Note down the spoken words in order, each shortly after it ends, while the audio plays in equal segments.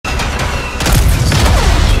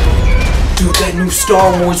That new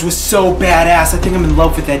Star Wars was so badass. I think I'm in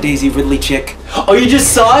love with that Daisy Ridley chick. Oh, you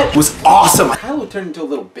just saw it? It was awesome. Kylo turned into a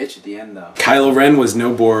little bitch at the end, though. Kylo Ren was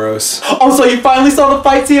no Boros. Oh, so you finally saw the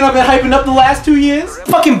fight scene I've been hyping up the last 2 years?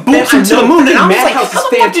 Fucking boots him to the moon, and I was like, how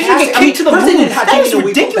the fuck did you get kicked to the moon? That was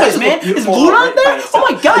ridiculous, man. Is Blue on there? Oh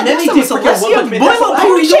my god, that's the Celestial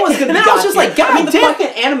Boiler shit. And then I was just like, god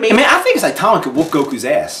damn. I mean, I think Saitama could whoop Goku's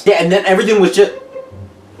ass. Yeah, and then everything was just...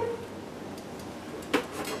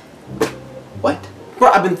 What?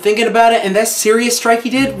 Bro, I've been thinking about it, and that serious strike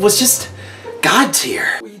he did was just god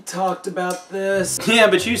tier. We talked about this. Yeah,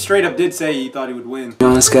 but you straight up did say you thought he would win. To be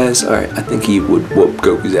honest, guys, alright, I think he would whoop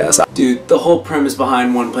Goku's ass. Dude, the whole premise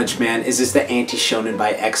behind One Punch Man is just the anti-shonen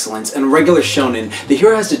by excellence. In regular shonen, the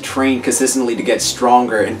hero has to train consistently to get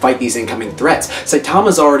stronger and fight these incoming threats.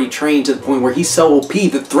 Saitama's already trained to the point where he's so OP,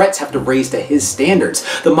 the threats have to raise to his standards.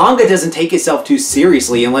 The manga doesn't take itself too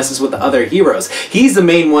seriously unless it's with the other heroes. He's the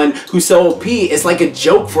main one who's so OP, it's like a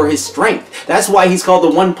joke for his strength. That's why he's called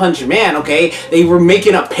the One Punch Man, okay? They were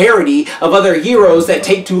making a parody of other heroes that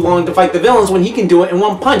take too long to fight the villains when he can do it in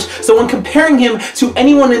one punch. So when comparing him to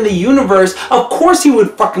anyone in the universe, of course he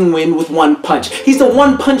would fucking win with one punch. He's the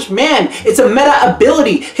One Punch Man. It's a meta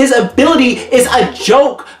ability. His ability is a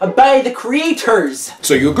joke by the creators.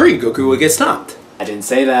 So you agree Goku would get stomped? I didn't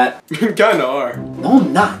say that. Kinda are. No,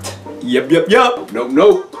 I'm not. Yep.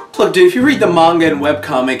 Nope. Look, dude, if you read the manga and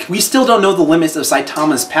webcomic, we still don't know the limits of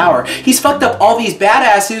Saitama's power. He's fucked up all these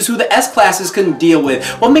badasses who the S-classes couldn't deal with.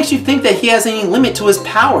 What makes you think that he has any limit to his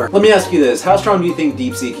power? Let me ask you this. How strong do you think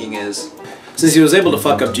Deep Seeking is? Since he was able to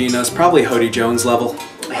fuck up Genos, probably Hody Jones level.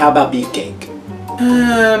 How about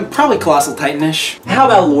Beefcake? Probably Colossal Titanish. How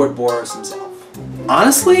about Lord Boros himself?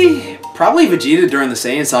 Honestly, probably Vegeta during the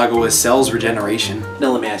Saiyan saga with Cell's regeneration.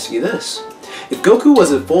 Now let me ask you this. If Goku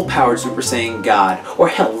was a full-powered Super Saiyan God, or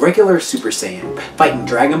hell, regular Super Saiyan, fighting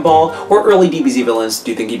Dragon Ball or early DBZ villains,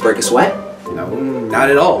 do you think he'd break a sweat? No, not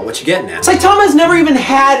at all. What you getting at? Saitama's never even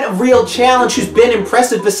had a real challenge who's been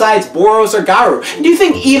impressive besides Boros or Garu. Do you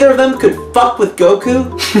think either of them could fuck with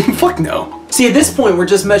Goku? Fuck no. See, at this point, we're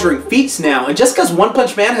just measuring feats now, and just because One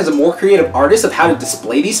Punch Man has a more creative artist of how to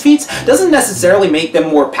display these feats doesn't necessarily make them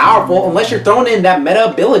more powerful unless you're throwing in that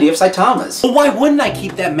meta ability of Saitama's. Well, why wouldn't I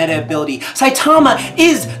keep that meta ability? Saitama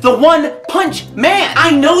is the One Punch Man!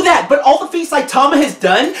 I know that, but all the feats Saitama has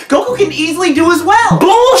done, Goku can easily do as well!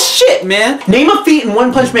 Bullshit, man! Name a feat in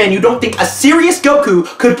One Punch Man you don't think a serious Goku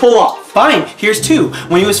could pull off. Fine, here's two.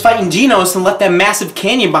 When he was fighting Genos and left that massive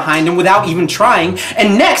canyon behind him without even trying.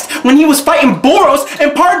 And next, when he was fighting Boros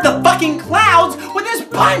and parted the fucking clouds with his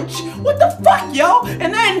punch! What the fuck, yo?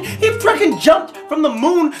 And then he freaking jumped from the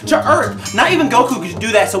moon to Earth. Not even Goku could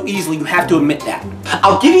do that so easily, you have to admit that.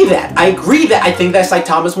 I'll give you that. I agree that I think that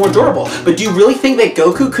Saitama's more durable. But do you really think that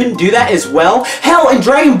Goku couldn't do that as well? Hell, in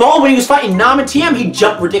Dragon Ball, when he was fighting Nam and Tien, he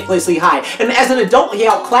jumped ridiculously high. And as an adult, he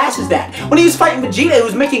outclasses that. When he was fighting Vegeta, he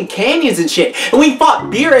was making canyons and shit. And when he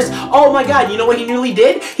fought Beerus, oh my god, you know what he nearly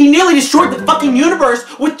did? He nearly destroyed the fucking universe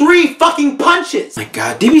with 3 fucking punches! My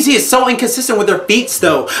god, DBZ is so inconsistent with their feats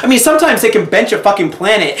though. I mean, sometimes they can bench a fucking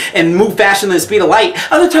planet and move faster than the speed of light.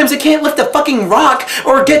 Other times they can't lift a fucking rock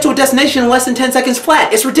or get to a destination in less than 10 seconds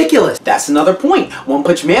flat. It's ridiculous. That's another point. One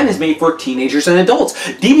Punch Man is made for teenagers and adults.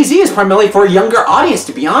 DBZ is primarily for a younger audience,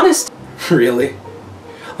 to be honest. Really?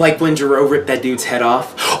 Like when Jiro ripped that dude's head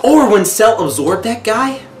off? Or when Cell absorbed that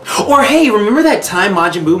guy? Or hey, remember that time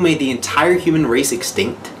Majin Buu made the entire human race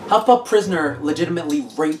extinct? How about Prisoner legitimately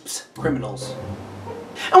rapes criminals?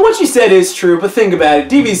 And what you said is true, but think about it,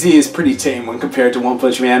 DBZ is pretty tame when compared to One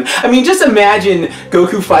Punch Man. I mean, just imagine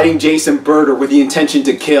Goku fighting Jason Birder with the intention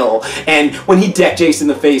to kill, and when he decked Jason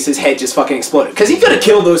in the face, his head just fucking exploded. Because he could have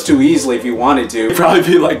killed those two easily if he wanted to. It'd probably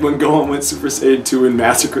be like when Gohan went Super Saiyan 2 and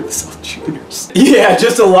massacred the Cell Juniors. Yeah,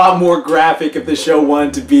 just a lot more graphic if the show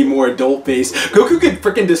wanted to be more adult-based. Goku could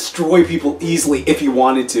freaking destroy people easily if he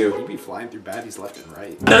wanted to. He'd be flying through baddies left and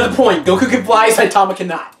right. Another point, Goku can fly, Saitama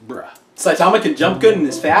cannot. Bruh. Saitama can jump good and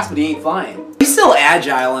is fast, but he ain't flying. He's still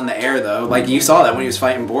agile in the air though, like you saw that when he was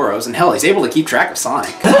fighting Boros, and hell, he's able to keep track of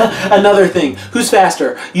Sonic. Another thing, who's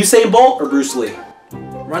faster, Usain Bolt or Bruce Lee?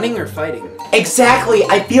 Running or fighting? Exactly,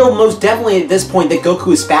 I feel most definitely at this point that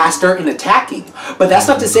Goku is faster in attacking. But that's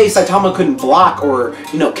not to say Saitama couldn't block or,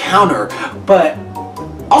 you know, counter, but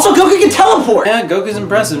also Goku can teleport! Yeah, Goku's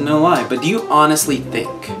impressive, no lie, but do you honestly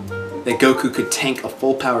think that Goku could tank a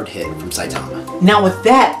full-powered hit from Saitama. Now with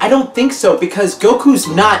that, I don't think so, because Goku's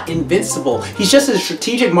not invincible. He's just a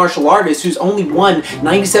strategic martial artist who's only won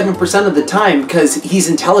 97% of the time because he's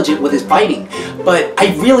intelligent with his fighting. But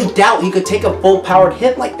I really doubt he could take a full-powered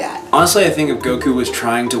hit like that. Honestly, I think if Goku was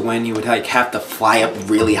trying to win, he would like have to fly up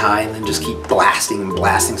really high and then just keep blasting and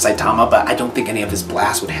blasting Saitama, but I don't think any of his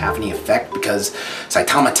blasts would have any effect because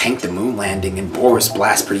Saitama tanked the moon landing and Boris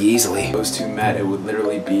blast pretty easily. If those two met, it would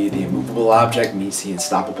literally be the immovable object meets the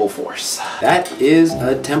unstoppable force. That is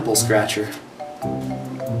a temple scratcher.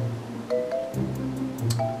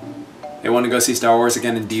 They want to go see Star Wars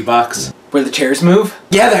again in D-Box? Where the chairs move?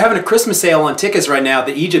 Yeah, they're having a Christmas sale on tickets right now at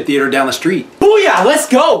the Egypt Theater down the street. Booyah, let's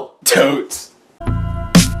go! Totes.